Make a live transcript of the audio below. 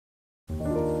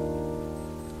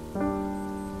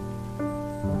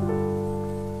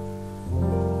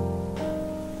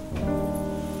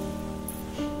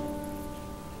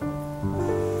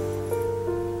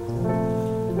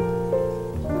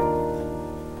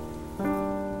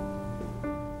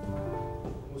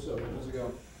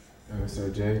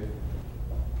Mr. J.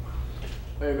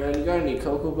 Hey man, you got any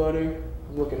cocoa butter?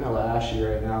 I'm looking hella ashy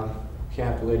right now.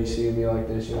 Can't have the lady seeing me like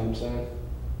this, you know what I'm saying?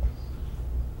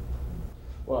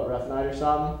 What, rough night or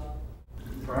something?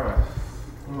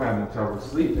 I'm having trouble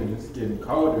sleeping. It's getting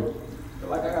colder. Feel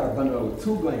like I gotta bundle with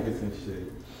 2 blankets and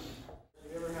shit.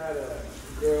 You ever had a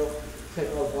girl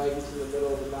take all the blankets in the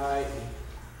middle of the night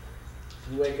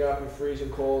and you wake up and freezing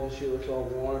cold and she looks all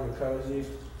warm and cozy?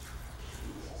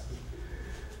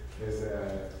 It's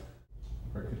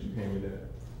or could you hand me that?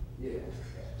 Yeah.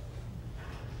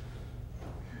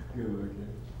 Good looking.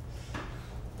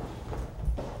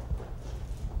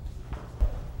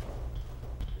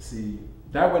 See,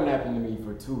 that wouldn't happen to me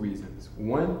for 2 reasons.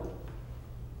 One,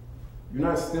 you're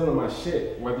not stealing my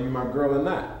shit, whether you're my girl or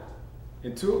not.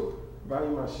 And 2,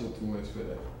 value my shit too much for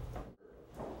that.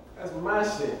 That's my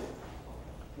shit.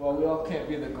 Well, we all can't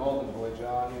be the golden boy,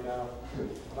 John, you know.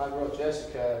 My girl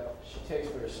Jessica, she takes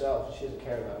for herself. She doesn't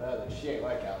care about others. She ain't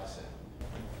like Allison.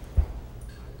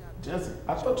 Jessica,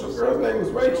 I thought your girl's name was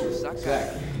Rachel.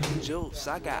 Exactly. Juice,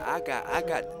 I got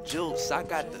the juice, I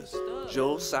got the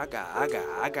juice, I got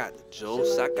the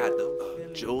juice, I got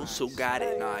the juice, who got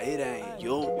it? Nah, it ain't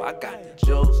you, I got the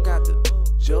juice, got the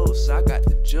juice, I got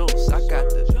the juice, I got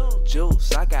the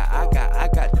juice, I got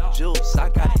the juice, I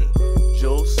got the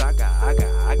juice, I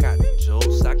got the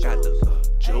juice, I got the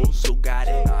juice, who got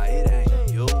it? Nah, it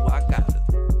ain't you, I got the.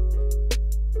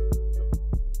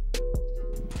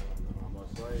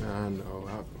 I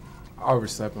know. I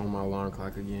overslept on my alarm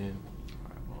clock again.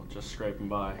 Well, just scraping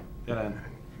by. Get in.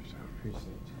 Appreciate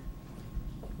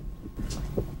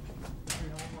you.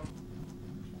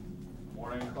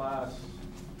 Morning, class.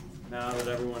 Now that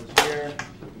everyone's here,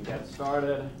 we can get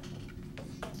started.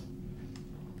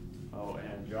 Oh,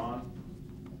 and John.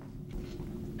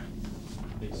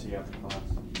 Please see you after class.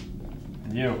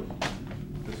 And you,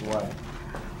 this way.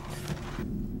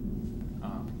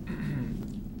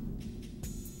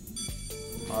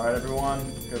 All right, everyone.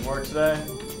 Good work today.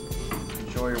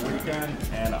 Enjoy your weekend,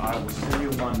 and I will see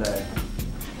you Monday.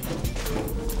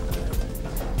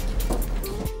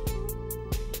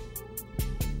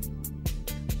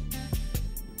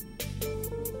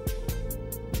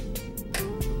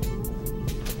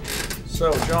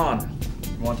 So, John,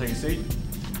 you want to take a seat?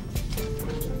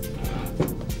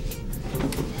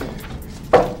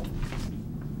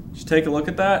 Just take a look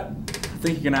at that. I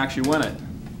think you can actually win it.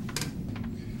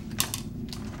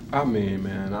 I mean,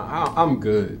 man, I'm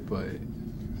good, but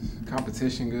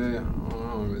competition good? I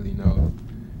don't really know.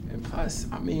 And plus,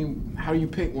 I mean, how do you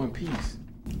pick one piece?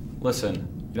 Listen,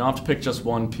 you don't have to pick just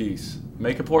one piece.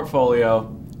 Make a portfolio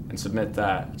and submit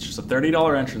that. It's just a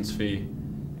 $30 entrance fee,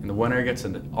 and the winner gets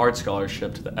an art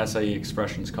scholarship to the SIE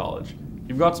Expressions College.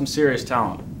 You've got some serious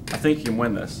talent. I think you can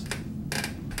win this.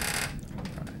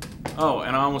 Oh,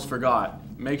 and I almost forgot.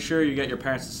 Make sure you get your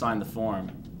parents to sign the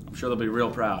form. I'm sure they'll be real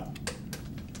proud.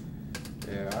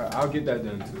 Yeah, I'll get that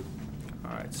done too.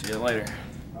 All right, see you later.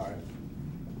 All right.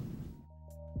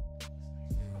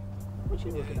 What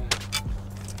you looking at?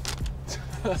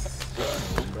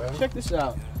 Check this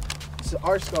out. It's an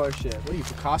art scholarship. What are you,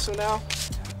 Picasso now?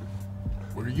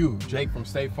 What are you, Jake from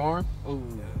State Farm? Ooh.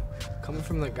 Coming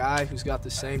from the guy who's got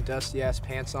the same dusty-ass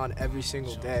pants on every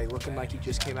single day, looking like he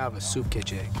just came out of a soup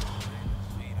kitchen.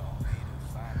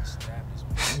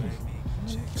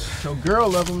 Your girl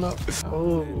love him though.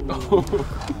 Oh.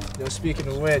 Yo, speaking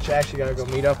of which, I actually gotta go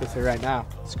meet up with her right now.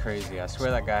 It's crazy. I swear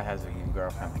that guy has a new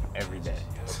girlfriend like every day.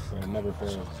 Yeah, never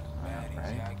fails.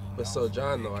 Right? But so,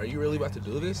 John, though, are you really about to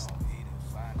do this?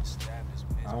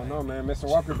 I don't know, man. Mr.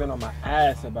 Walker been on my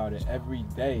ass about it every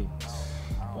day.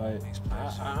 But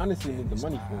I honestly need the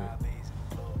money for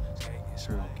it.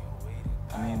 True.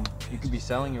 I mean, you could be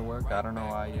selling your work. I don't know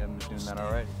why you haven't been doing that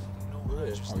already. Oh,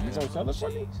 you gonna sell it for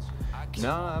me?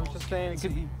 No, I'm just saying it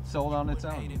could be sold on its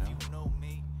own, you know?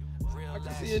 I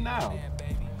can see it now.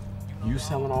 You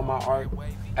selling all my art,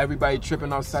 everybody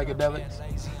tripping off psychedelics.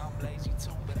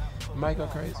 Might go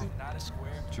crazy.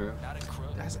 True.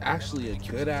 That's actually a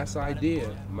good-ass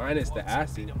idea, minus the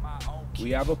acid. We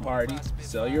have a party,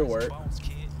 sell your work,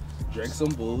 drink some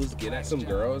booze, get at some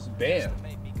girls, bam.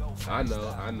 I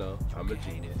know, I'm a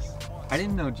genius. I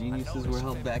didn't know geniuses were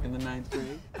held back in the 9th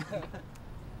grade.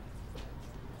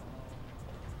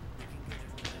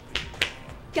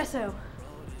 Guesso.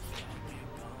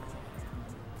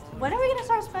 When are we gonna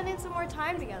start spending some more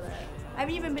time together? I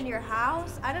haven't even been to your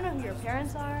house. I don't know who your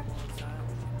parents are.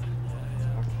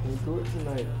 I can't do it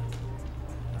tonight.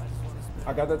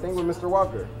 I got that thing with Mr.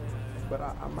 Walker, but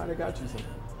I might have got you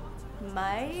something.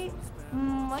 Might?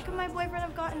 What could my boyfriend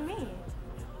have gotten me?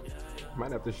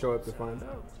 Might have to show up to find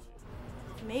out.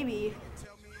 Maybe.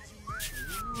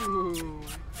 Ooh.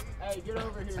 Hey, get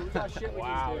over here. We got shit we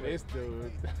Wow, need to do. this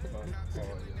dude.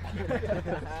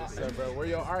 What's up, bro? Where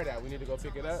your art at? We need to go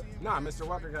pick it up? Nah, Mr.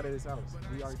 Walker got it at his house.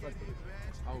 We already fucked with it.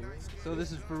 Oh, really? So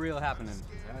this is for real happening.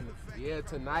 Yeah,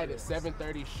 tonight at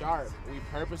 7:30 sharp. We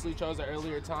purposely chose an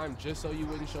earlier time just so you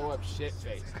wouldn't show up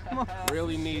shit-faced.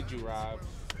 Really need you, Rob.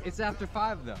 It's after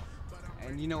 5 though.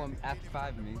 And you know what after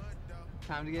 5 means?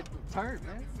 Time to get turned,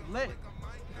 man. Lit.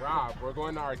 Rob, we're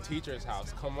going to our teacher's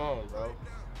house. Come on, bro.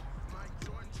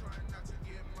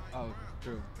 Oh,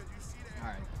 true. All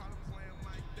right.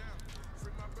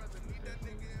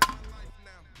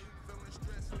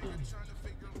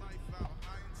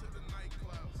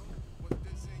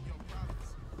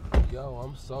 Yo,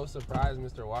 I'm so surprised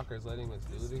Mr. Walker's letting us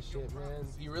do this shit, man.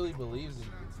 He really believes in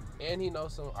you. And he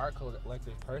knows some art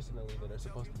collectors personally that are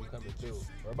supposed to be coming through.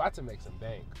 We're about to make some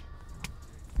bank.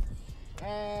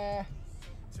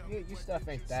 Your stuff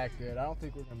ain't that good. I don't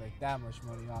think we're gonna make that much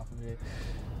money off of it.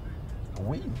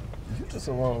 You just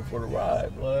along for the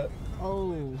ride, blood.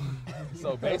 Oh.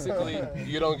 So basically,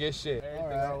 you don't get shit. Everything All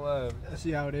right. I love. Let's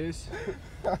see how it is.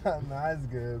 Nah, it's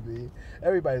good, B.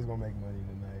 Everybody's gonna make money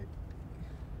tonight.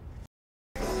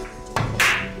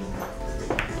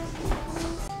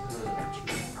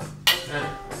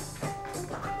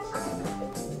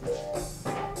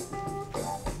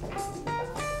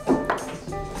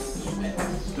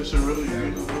 This should really be You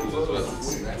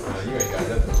ain't got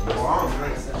nothing. Well, I don't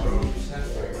drink, so you ain't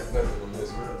got nothing on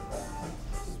this, bro.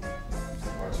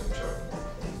 Watch him, Chuck.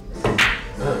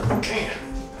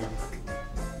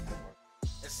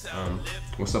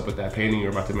 What's up with that painting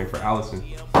you're about to make for Allison?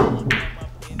 God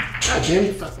damn,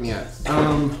 you fucked me up.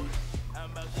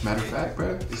 Matter of fact,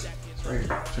 bro, it's right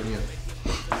here. Check me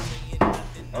out.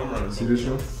 I'm running. See this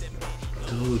one?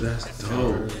 Dude, that's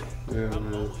dope. Yeah,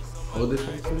 man. Hold it.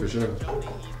 For sure.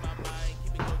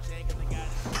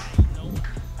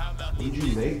 What'd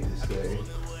you make this day?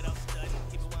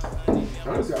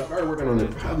 Honestly, I started working on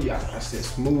it probably, I said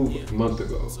smooth a month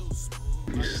ago.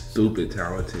 You stupid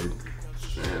talented.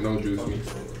 Man, don't juice me.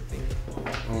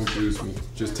 Don't juice me.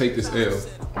 Just take this L.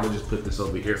 I'm gonna just put this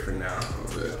over here for now.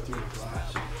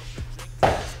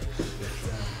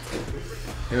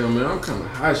 Yeah, man, I'm kind of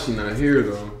hot. She not here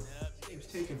though. It's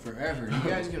taking forever. You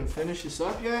guys gonna finish this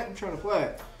up yet? I'm trying to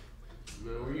play.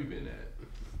 Man, where you been at?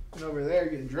 Been over there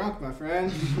getting drunk, my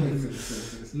friend.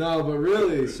 No, but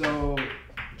really, so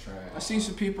I see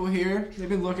some people here. They've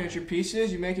been looking at your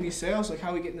pieces. You make any sales? Like,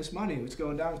 how are we getting this money? What's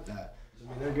going down with that? I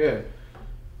mean, they're good.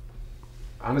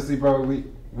 Honestly, bro, we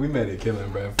made it killing,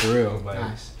 bro, for real. Like,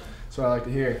 Nice. That's what I like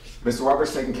to hear. Mr.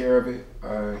 Walker's taking care of it.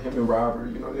 Him and Robert,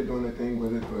 you know, they're doing their thing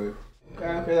with it, but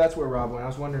Okay, that's where Rob went. I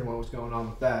was wondering what was going on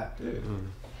with that. yeah.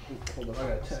 Hold on, I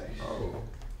got a text.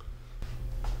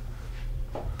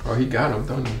 Oh, he got him,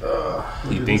 don't he?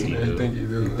 He think he do. He think he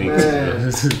do. He think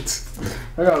Man.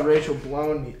 I got Rachel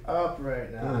blowing me up right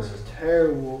now. This is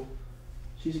terrible.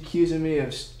 She's accusing me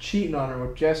of cheating on her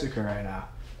with Jessica right now.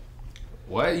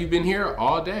 What? You've been here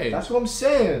all day. That's what I'm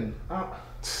saying.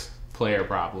 Player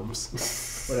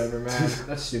problems. Whatever, man.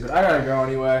 That's stupid. I gotta go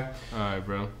anyway. All right,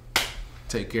 bro.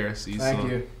 Take care. See you Thank soon.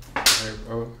 you. Hey,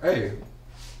 bro. Hey,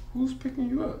 who's picking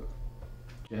you up?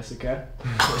 Jessica.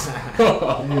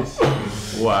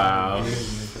 Wow.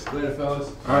 Later,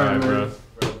 fellas. All right, man. bro.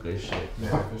 Good shit.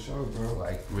 Yeah, for sure, bro.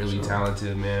 Like, really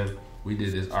talented, man. We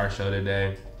did this art show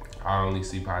today. I only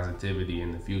see positivity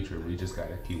in the future. We just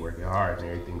gotta keep working hard and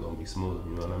everything gonna be smooth,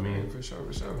 you know what I mean? For sure,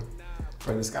 for sure.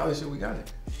 For the scholarship, we got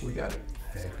it. We got it.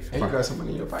 Heck yeah. And you got some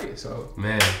money in your pocket, so.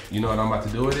 Man, you know what I'm about to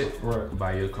do with it? What?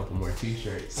 Buy you a couple more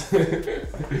t-shirts.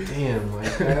 Damn,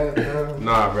 like that, bro.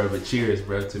 Nah, bro, but cheers,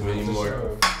 bro, to many For more.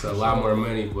 sure. To a lot more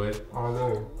money, boy. All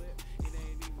day.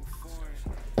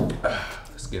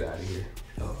 Let's get out of here.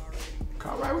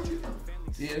 Call right with you?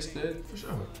 Yeah, it's good. For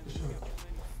sure, for sure.